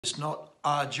It's not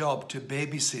our job to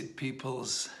babysit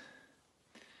people's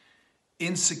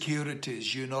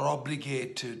insecurities. You're not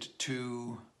obligated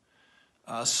to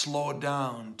slow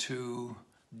down, to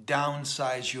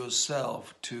downsize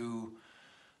yourself, to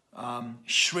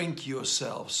shrink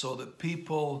yourself so that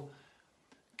people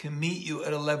can meet you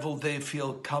at a level they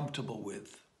feel comfortable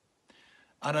with.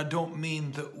 And I don't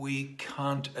mean that we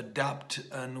can't adapt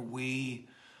and we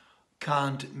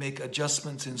can't make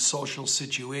adjustments in social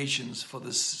situations for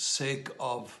the sake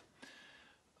of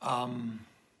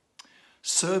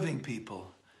serving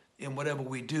people in whatever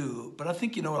we do. But I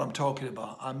think you know what I'm talking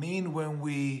about. I mean when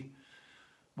we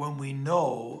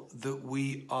know that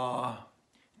we are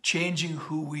changing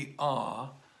who we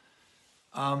are,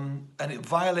 and it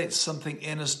violates something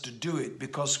in us to do it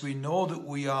because we know that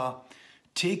we are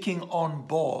taking on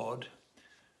board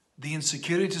the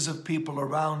insecurities of people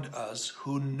around us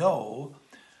who know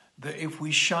that if we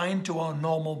shine to our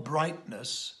normal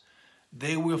brightness,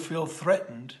 they will feel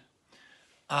threatened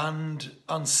and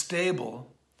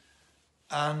unstable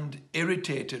and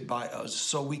irritated by us.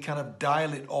 So we kind of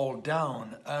dial it all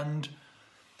down. And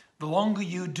the longer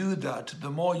you do that,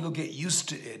 the more you'll get used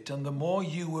to it and the more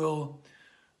you will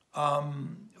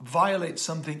violate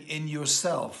something in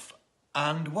yourself.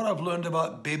 And what I've learned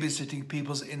about babysitting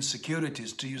people's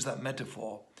insecurities, to use that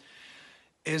metaphor,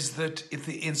 is that if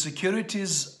the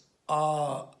insecurities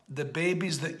are the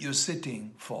babies that you're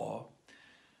sitting for,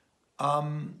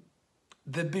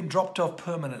 they've been dropped off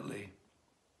permanently.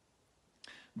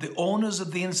 The owners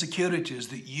of the insecurities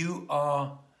that you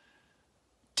are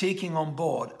taking on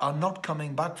board are not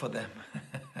coming back for them.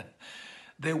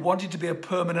 They want it to be a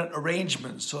permanent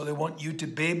arrangement, so they want you to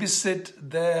babysit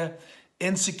their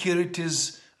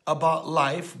insecurities about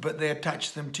life, but they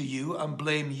attach them to you and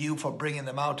blame you for bringing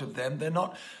them out of them. They're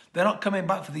not coming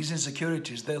back for these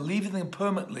insecurities. They're leaving them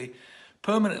permanently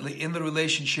in the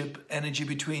relationship energy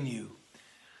between you.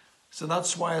 So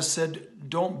that's why I said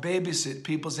don't babysit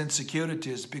people's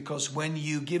insecurities, because when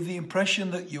you give the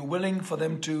impression that you're willing for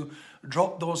them to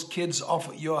drop those kids off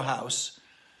at your house,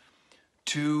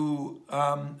 to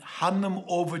hand them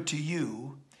over to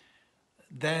you,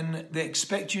 then they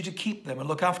expect you to keep them and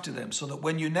look after them, so that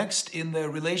when you're next in their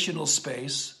relational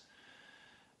space,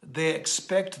 they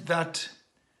expect that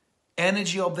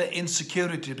energy of their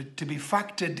insecurity to be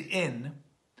factored in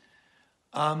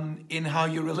how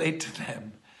you relate to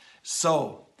them.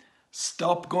 So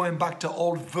stop going back to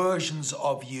old versions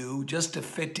of you just to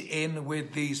fit in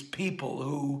with these people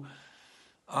who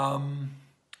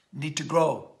need to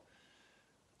grow.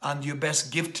 And your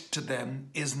best gift to them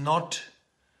is not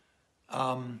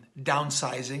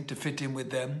downsizing to fit in with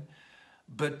them,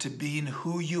 but to being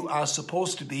who you are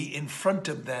supposed to be in front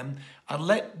of them, and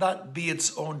let that be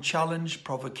its own challenge,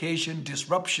 provocation,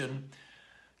 disruption,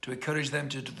 to encourage them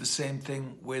to do the same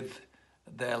thing with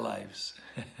their lives.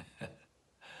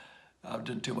 I've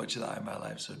done too much of that in my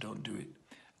life, so don't do it.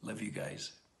 Love you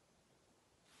guys.